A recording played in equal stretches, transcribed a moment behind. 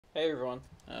Hey everyone,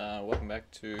 welcome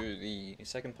back to the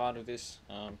second part of this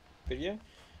video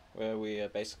where we are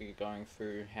basically going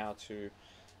through how to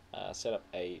set up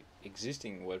a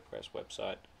existing WordPress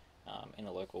website in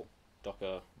a local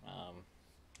Docker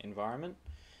environment.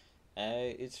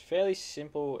 It's fairly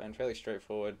simple and fairly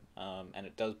straightforward, and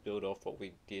it does build off what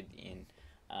we did in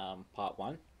part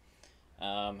 1.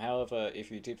 However,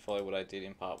 if you did follow what I did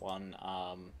in part 1,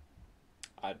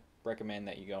 I'd recommend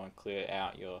that you go and clear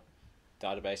out your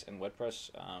database and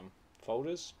WordPress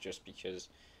folders, just because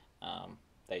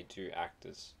they do act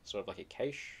as sort of like a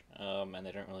cache, and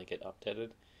they don't really get updated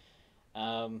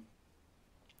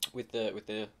with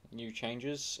the new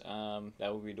changes that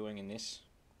we'll be doing in this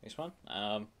one.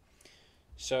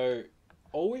 So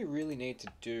all we really need to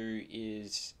do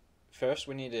is first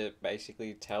we need to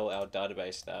basically tell our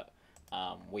database that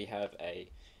we have a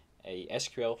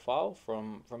SQL file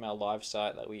from our live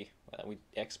site that we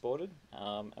exported,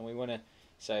 and we want to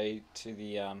say to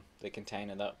the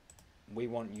container that we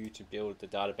want you to build the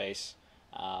database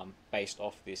based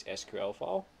off this SQL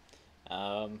file.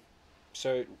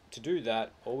 So to do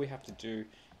that, all we have to do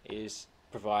is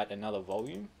provide another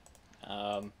volume.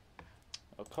 I'll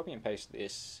copy and paste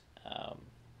this,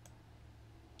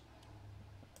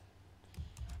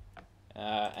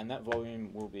 and that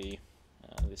volume will be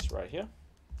this right here.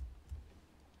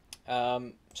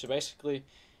 So basically,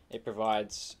 it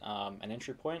provides an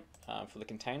entry point for the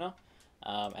container,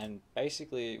 and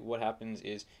basically what happens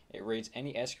is it reads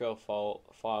any SQL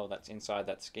file that's inside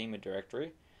that schema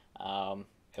directory.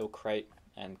 It'll create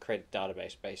a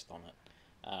database based on it.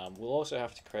 We'll also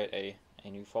have to create a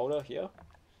new folder here,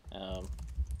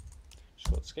 just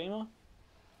called schema,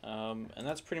 and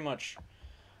that's pretty much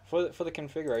for the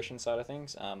configuration side of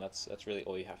things. That's really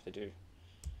all you have to do.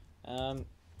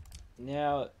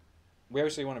 Now, we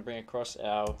obviously want to bring across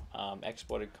our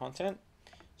exported content.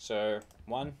 So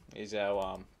one is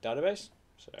our database.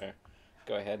 So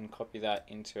go ahead and copy that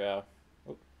into our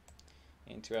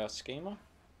schema.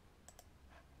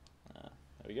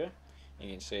 There we go.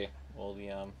 You can see all the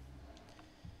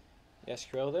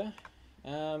SQL there.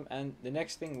 And the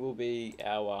next thing will be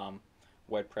our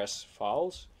WordPress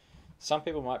files. Some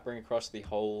people might bring across the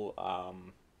whole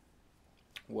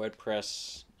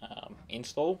WordPress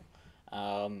install.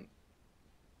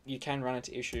 You can run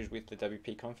into issues with the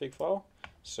WP config file,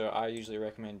 so I usually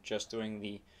recommend just doing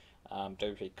the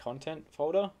WP content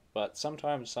folder, but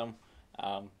sometimes some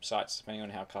sites, depending on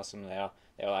how custom they are,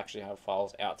 they'll actually have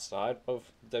files outside of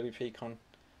the WP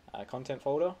content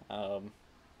folder.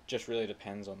 Just really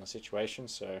depends on the situation,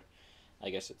 so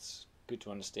I guess it's good to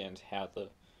understand how the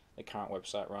current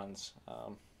website runs.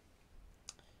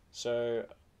 So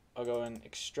I'll go and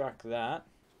extract that.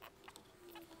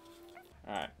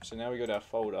 Alright, so now we got our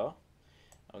folder.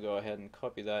 I'll go ahead and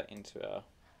copy that into our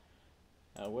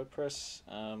WordPress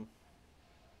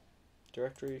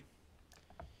directory.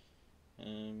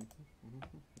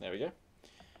 There we go.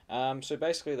 So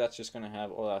basically that's just going to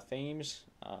have all our themes,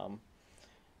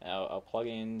 our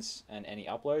plugins, and any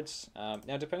uploads.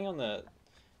 Now, depending on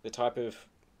the type of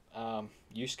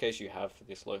use case you have for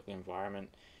this local environment,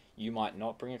 you might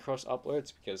not bring across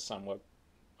uploads, because some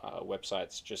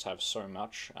websites just have so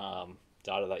much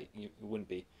data that it wouldn't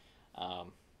be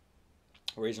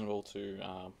reasonable to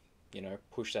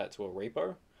push that to a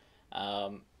repo.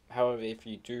 However, if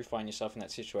you do find yourself in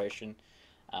that situation,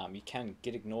 you can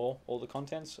ignore all the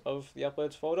contents of the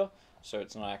uploads folder, so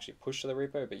it's not actually pushed to the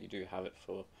repo, but you do have it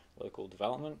for local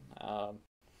development.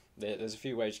 There's a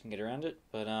few ways you can get around it,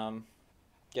 but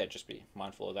yeah, just be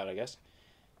mindful of that, I guess.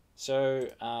 So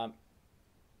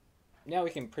now we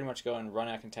can pretty much go and run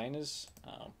our containers.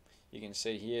 You can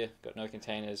see here, got no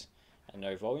containers and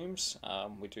no volumes.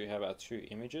 We do have our 2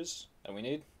 images that we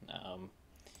need.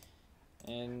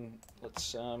 And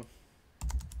let's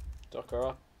Docker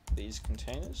up these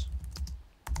containers.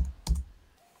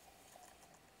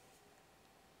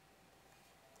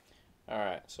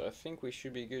 Alright, so I think we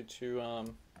should be good to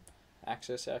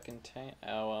access our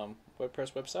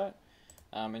WordPress website.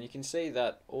 And you can see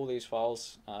that all these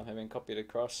files have been copied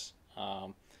across.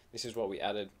 This is what we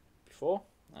added before,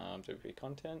 WP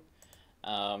content,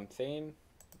 theme,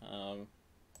 and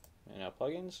our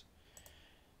plugins.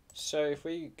 So if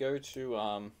we go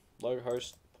to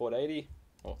localhost port 80,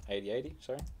 or 8080,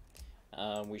 sorry,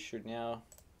 we should now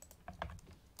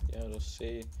be able to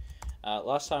see.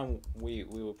 Last time we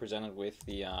were presented with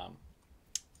the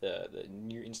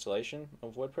new installation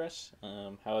of WordPress.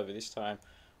 However, this time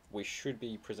we should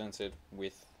be presented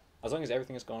with, as long as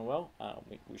everything has gone well,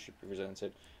 we should be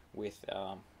presented with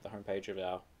the homepage of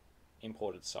our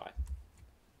imported site.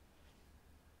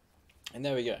 And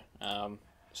there we go.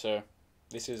 So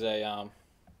this is a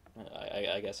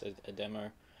I guess a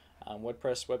demo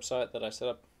WordPress website that I set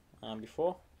up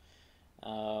before,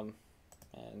 and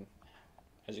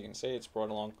as you can see, it's brought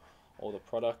along all the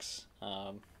products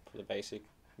for the basic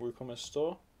WooCommerce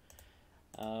store,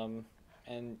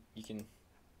 and you can,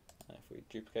 if we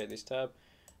duplicate this tab,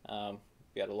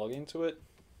 be able to log into it,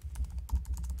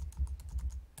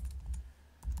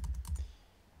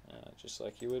 just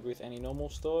like you would with any normal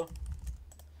store,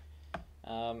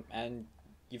 and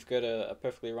you've got a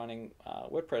perfectly running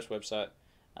WordPress website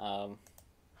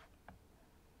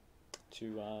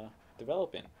to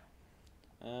develop in.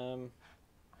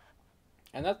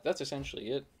 And that's essentially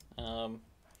it.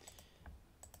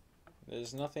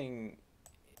 There's nothing,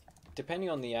 depending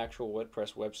on the actual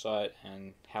WordPress website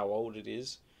and how old it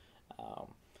is,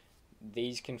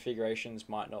 these configurations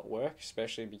might not work,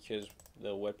 especially because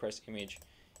the WordPress image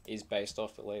is based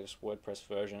off the latest WordPress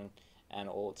version and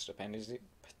all its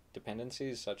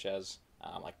dependencies, such as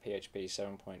like PHP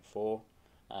 7.4.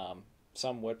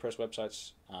 Some WordPress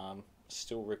websites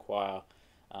still require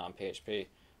PHP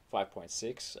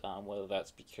 5.6, whether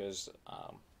that's because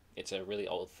it's a really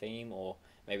old theme, or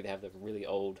maybe they have the really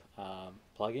old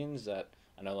plugins that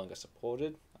are no longer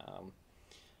supported.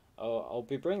 I'll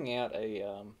be bringing out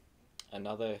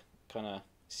another kind of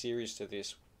series to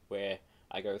this, where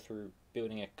I go through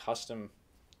building a custom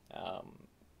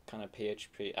kind of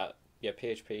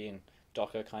PHP and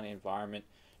Docker kind of environment,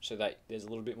 so that there's a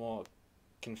little bit more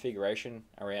configuration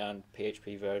around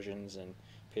PHP versions and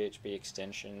PHP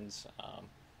extensions,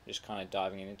 just kind of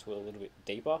diving into it a little bit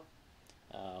deeper,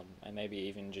 and maybe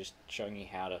even just showing you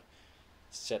how to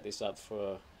set this up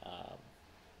for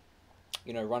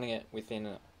running it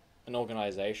within an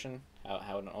organization,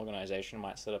 how an organization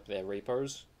might set up their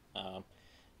repos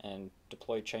and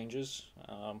deploy changes.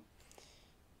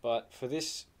 But for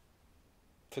this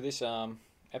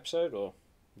episode or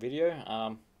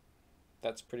video,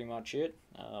 that's pretty much it.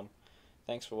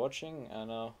 Thanks for watching,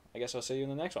 and I guess I'll see you in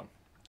the next one.